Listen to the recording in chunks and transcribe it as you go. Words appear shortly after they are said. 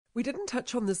We didn't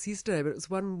touch on this yesterday, but it was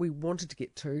one we wanted to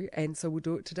get to, and so we'll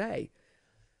do it today.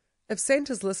 If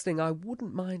Santa's listening, I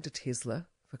wouldn't mind a Tesla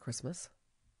for Christmas.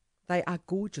 They are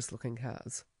gorgeous looking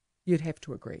cars. You'd have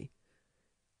to agree.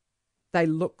 They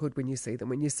look good when you see them.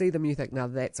 When you see them, you think, now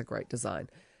that's a great design.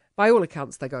 By all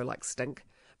accounts, they go like stink.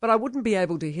 But I wouldn't be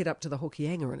able to head up to the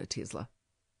Hokianga in a Tesla.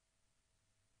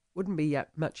 Wouldn't be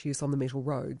much use on the metal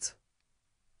roads.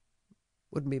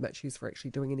 Wouldn't be much use for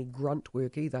actually doing any grunt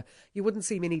work either. You wouldn't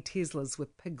see many Teslas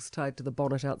with pigs tied to the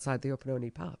bonnet outside the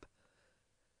Opanoni pub.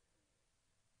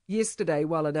 Yesterday,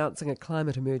 while announcing a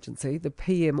climate emergency, the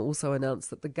PM also announced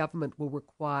that the government will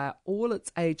require all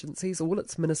its agencies, all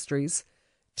its ministries,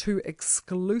 to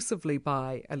exclusively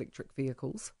buy electric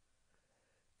vehicles.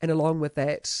 And along with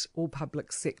that, all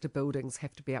public sector buildings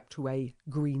have to be up to a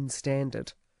green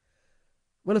standard.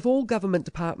 Well, if all government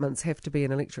departments have to be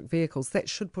in electric vehicles, that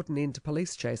should put an end to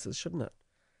police chases, shouldn't it?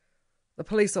 The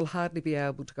police will hardly be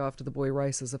able to go after the boy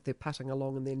racers if they're putting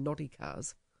along in their noddy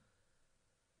cars.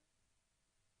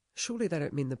 Surely they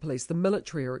don't mean the police. The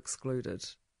military are excluded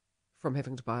from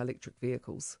having to buy electric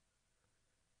vehicles.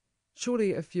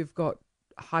 Surely if you've got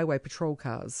highway patrol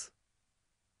cars,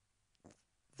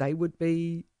 they would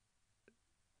be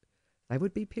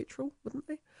petrol, wouldn't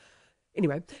they?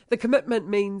 Anyway, the commitment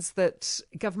means that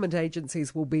government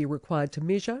agencies will be required to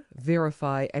measure,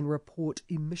 verify and report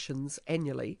emissions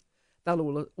annually.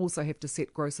 They'll also have to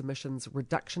set gross emissions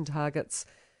reduction targets,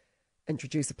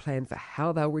 introduce a plan for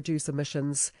how they'll reduce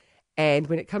emissions, and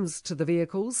when it comes to the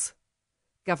vehicles,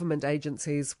 government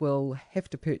agencies will have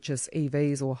to purchase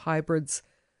EVs or hybrids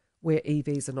where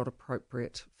EVs are not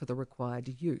appropriate for the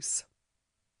required use.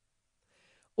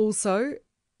 Also,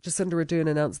 Jacinda Ardern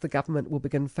announced the government will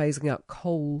begin phasing out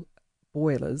coal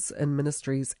boilers in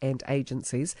ministries and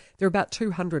agencies. There are about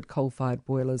 200 coal-fired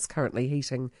boilers currently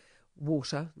heating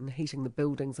water and heating the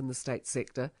buildings in the state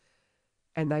sector,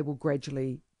 and they will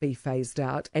gradually be phased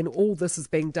out. And all this is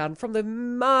being done from the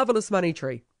marvellous money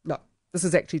tree. No, this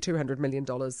is actually $200 million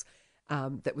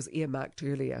that was earmarked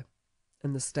earlier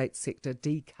in the state sector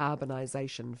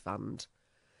decarbonisation fund.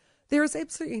 There is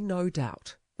absolutely no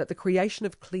doubt that the creation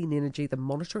of clean energy, the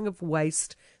monitoring of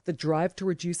waste, the drive to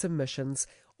reduce emissions,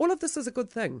 all of this is a good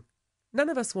thing. None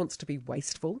of us wants to be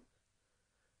wasteful.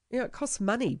 You know, it costs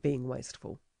money being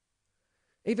wasteful,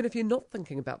 even if you're not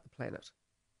thinking about the planet.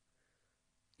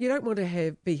 You don't want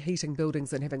to be heating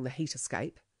buildings and having the heat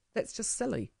escape. That's just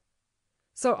silly.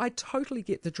 So I totally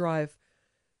get the drive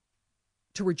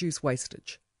to reduce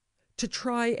wastage, to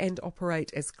try and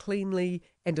operate as cleanly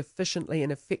and efficiently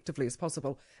and effectively as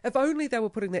possible. If only they were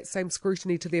putting that same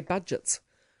scrutiny to their budgets,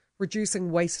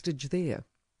 reducing wastage there.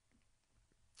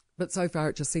 But so far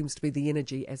it just seems to be the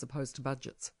energy as opposed to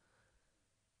budgets.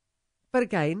 But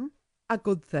again, a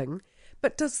good thing.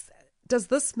 But does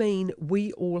this mean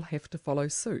we all have to follow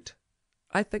suit?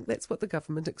 I think that's what the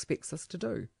government expects us to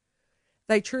do.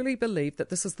 They truly believe that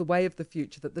this is the way of the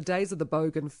future, that the days of the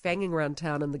bogan fanging around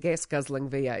town in the gas-guzzling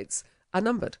V8s are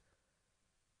numbered.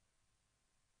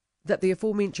 That the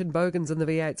aforementioned bogans in the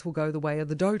V8s will go the way of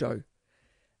the dodo.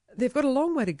 They've got a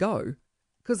long way to go,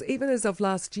 because even as of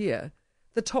last year,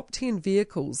 the top 10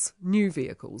 vehicles, new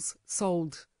vehicles,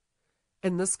 sold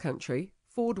in this country,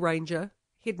 Ford Ranger,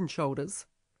 Head and Shoulders,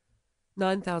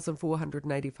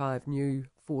 9,485 new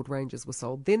Ford Rangers were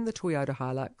sold. Then the Toyota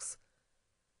Hilux,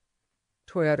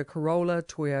 Toyota Corolla,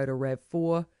 Toyota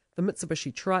RAV4, the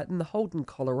Mitsubishi Triton, the Holden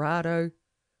Colorado.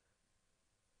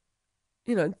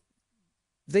 You know,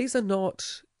 these are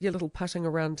not your little putting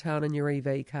around town in your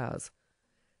EV cars.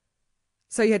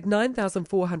 So you had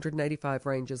 9,485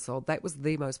 Rangers sold. That was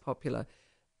the most popular.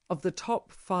 Of the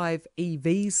top 5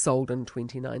 EVs sold in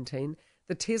 2019,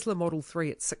 the Tesla Model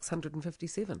 3 at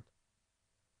 657.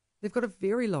 They've got a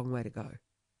very long way to go.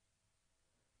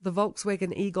 The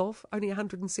Volkswagen e-Golf, only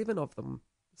 107 of them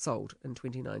sold in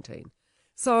 2019.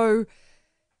 So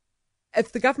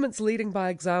if the government's leading by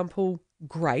example,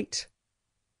 great.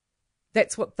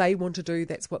 That's what they want to do.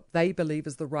 That's what they believe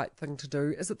is the right thing to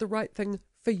do. Is it the right thing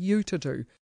for you to do?